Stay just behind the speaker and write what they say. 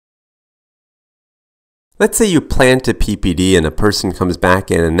Let's say you plant a PPD and a person comes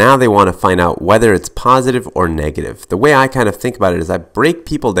back in and now they want to find out whether it's positive or negative. The way I kind of think about it is I break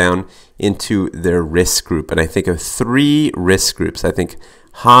people down into their risk group, and I think of 3 risk groups. I think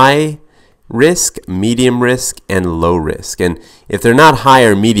high risk, medium risk, and low risk. And if they're not high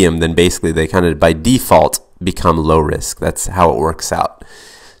or medium, then basically they kind of by default become low risk. That's how it works out.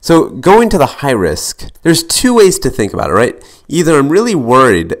 So going to the high risk, there's 2 ways to think about it, right? Either I'm really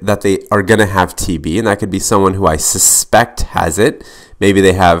worried that they are going to have TB, and that could be someone who I suspect has it. Maybe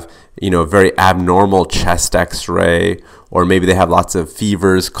they have, a very abnormal chest x-ray, or maybe they have lots of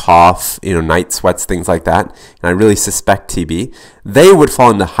fevers, cough, night sweats, things like that, and I really suspect TB. They would fall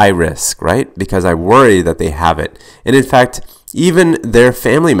into high risk, right? Because I worry that they have it. And in fact, even their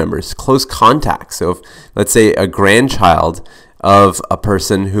family members, close contacts. So if, let's say, a grandchild of a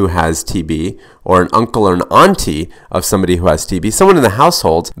person who has TB, or an uncle or an auntie of somebody who has TB, someone in the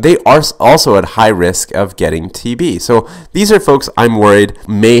household, they are also at high risk of getting TB. So these are folks I'm worried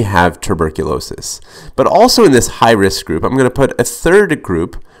may have tuberculosis. But also in this high risk group, I'm going to put a third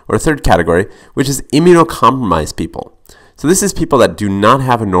group, or a third category, which is immunocompromised people. So this is people that do not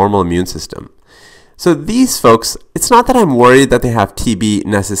have a normal immune system. So these folks, it's not that I'm worried that they have TB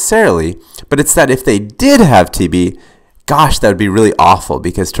necessarily, but it's that if they did have TB, gosh, that would be really awful,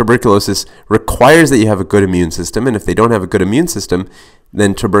 because tuberculosis requires that you have a good immune system, and if they don't have a good immune system,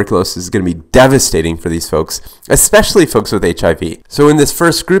 then tuberculosis is going to be devastating for these folks, especially folks with HIV. So in this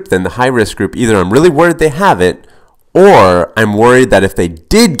first group then, the high-risk group, either I'm really worried they have it, or I'm worried that if they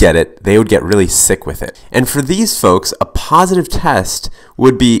did get it, they would get really sick with it. And for these folks, a positive test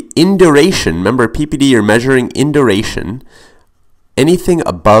would be in duration. Remember, PPD, you're measuring in duration. Anything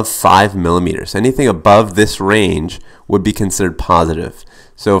above 5 millimeters, anything above this range would be considered positive.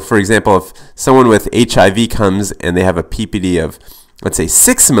 So for example, if someone with HIV comes and they have a PPD of, let's say,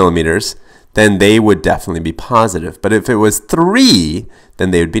 6 millimeters, then they would definitely be positive. But if it was 3,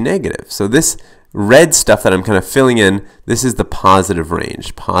 then they would be negative. So this red stuff that I'm kind of filling in, this is the positive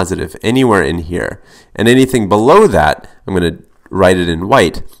range, positive anywhere in here. And anything below that, I'm going to write it in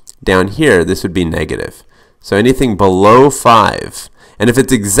white. Down here, this would be negative. So anything below 5, and if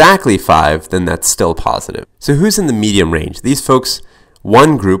it's exactly 5, then that's still positive. So who's in the medium range? These folks,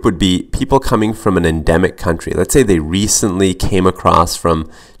 one group would be people coming from an endemic country. Let's say they recently came across from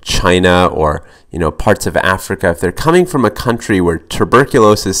China or parts of Africa. If they're coming from a country where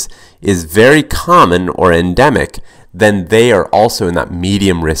tuberculosis is very common or endemic, then they are also in that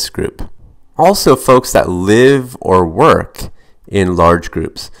medium risk group. Also, folks that live or work in large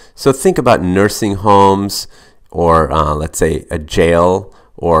groups. So think about nursing homes, or let's say a jail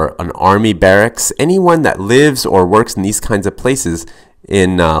or an army barracks. Anyone that lives or works in these kinds of places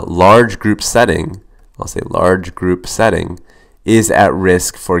in a large group setting, I'll say large group setting, is at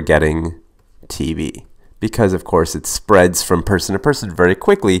risk for getting TB. Because of course it spreads from person to person very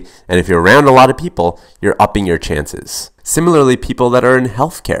quickly, and if you're around a lot of people, you're upping your chances. Similarly, people that are in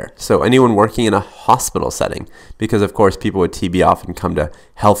healthcare, so anyone working in a hospital setting, because of course people with TB often come to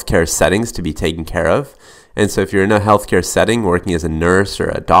healthcare settings to be taken care of. And so if you're in a healthcare setting working as a nurse or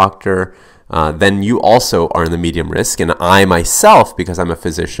a doctor, then you also are in the medium risk. And I myself, because I'm a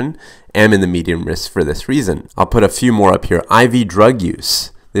physician, am in the medium risk for this reason. I'll put a few more up here. IV drug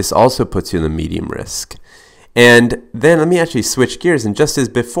use. This also puts you in the medium risk. And then let me actually switch gears. And just as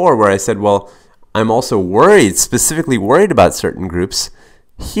before where I said, well, I'm also worried, specifically worried about certain groups,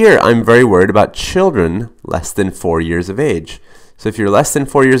 here I'm very worried about children less than 4 years of age. So if you're less than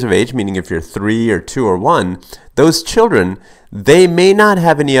 4 years of age, meaning if you're 3 or 2 or 1, those children, they may not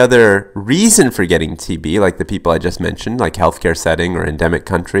have any other reason for getting TB, like the people I just mentioned, like healthcare setting or endemic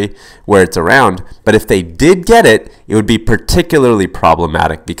country where it's around. But if they did get it, it would be particularly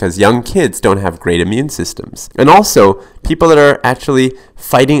problematic because young kids don't have great immune systems. And also, people that are actually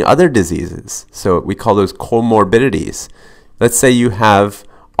fighting other diseases. So we call those comorbidities. Let's say you have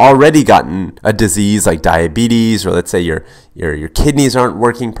already gotten a disease like diabetes, or let's say your kidneys aren't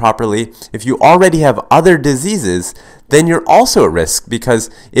working properly. If you already have other diseases, then you're also at risk, because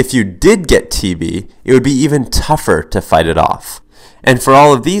if you did get TB, it would be even tougher to fight it off. And for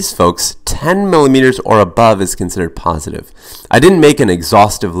all of these folks, 10 millimeters or above is considered positive. I didn't make an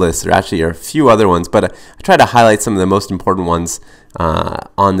exhaustive list. There actually are a few other ones, but I tried to highlight some of the most important ones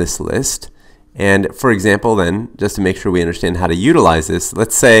on this list. And for example, then, just to make sure we understand how to utilize this,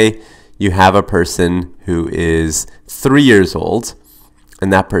 let's say you have a person who is 3 years old,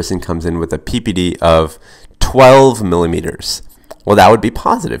 and that person comes in with a PPD of 12 millimeters. Well, that would be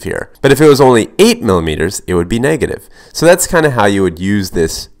positive here. But if it was only 8 millimeters, it would be negative. So that's kind of how you would use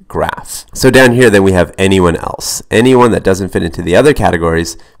this graph. So down here then we have anyone else. Anyone that doesn't fit into the other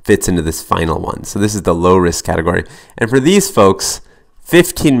categories fits into this final one. So this is the low risk category. And for these folks,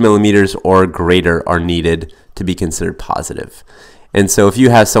 15 millimeters or greater are needed to be considered positive. And so if you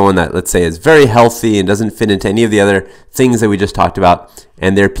have someone that, let's say, is very healthy and doesn't fit into any of the other things that we just talked about,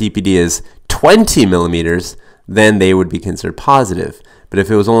 and their PPD is 20 millimeters, then they would be considered positive. But if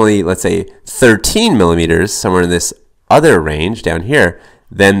it was only, let's say, 13 millimeters, somewhere in this other range down here,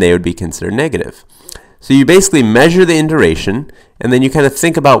 then they would be considered negative. So you basically measure the induration, and then you kind of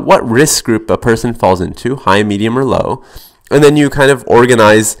think about what risk group a person falls into, high, medium, or low, and then you kind of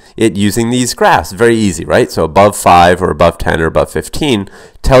organize it using these graphs. Very easy, right? So above 5 or above 10 or above 15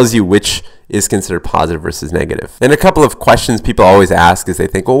 tells you which is considered positive versus negative. And a couple of questions people always ask is they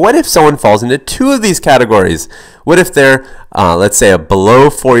think, well, what if someone falls into two of these categories? What if they're, let's say, below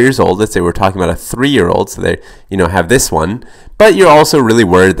 4 years old? Let's say we're talking about a 3-year-old, so they have this one, but you're also really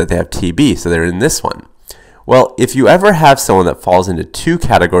worried that they have TB, so they're in this one. Well, if you ever have someone that falls into two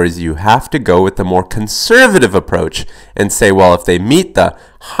categories, you have to go with the more conservative approach and say, well, if they meet the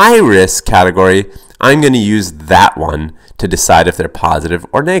high risk category, I'm going to use that one to decide if they're positive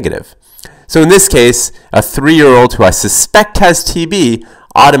or negative. So in this case, a 3-year-old who I suspect has TB,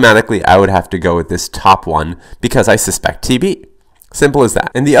 automatically I would have to go with this top one because I suspect TB. Simple as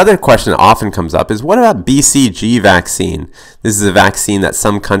that. And the other question that often comes up is, what about BCG vaccine? This is a vaccine that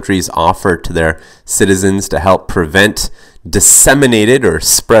some countries offer to their citizens to help prevent disseminated or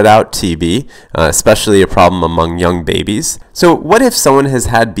spread out TB, especially a problem among young babies. So what if someone has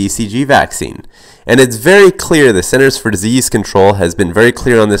had BCG vaccine? And it's very clear, the Centers for Disease Control has been very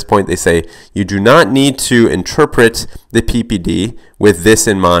clear on this point. They say you do not need to interpret the PPD with this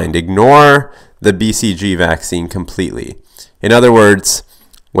in mind. Ignore the BCG vaccine completely. In other words,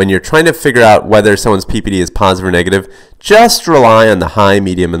 when you're trying to figure out whether someone's PPD is positive or negative, just rely on the high,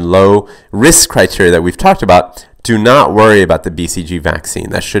 medium, and low risk criteria that we've talked about. Do not worry about the BCG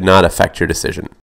vaccine. That should not affect your decision.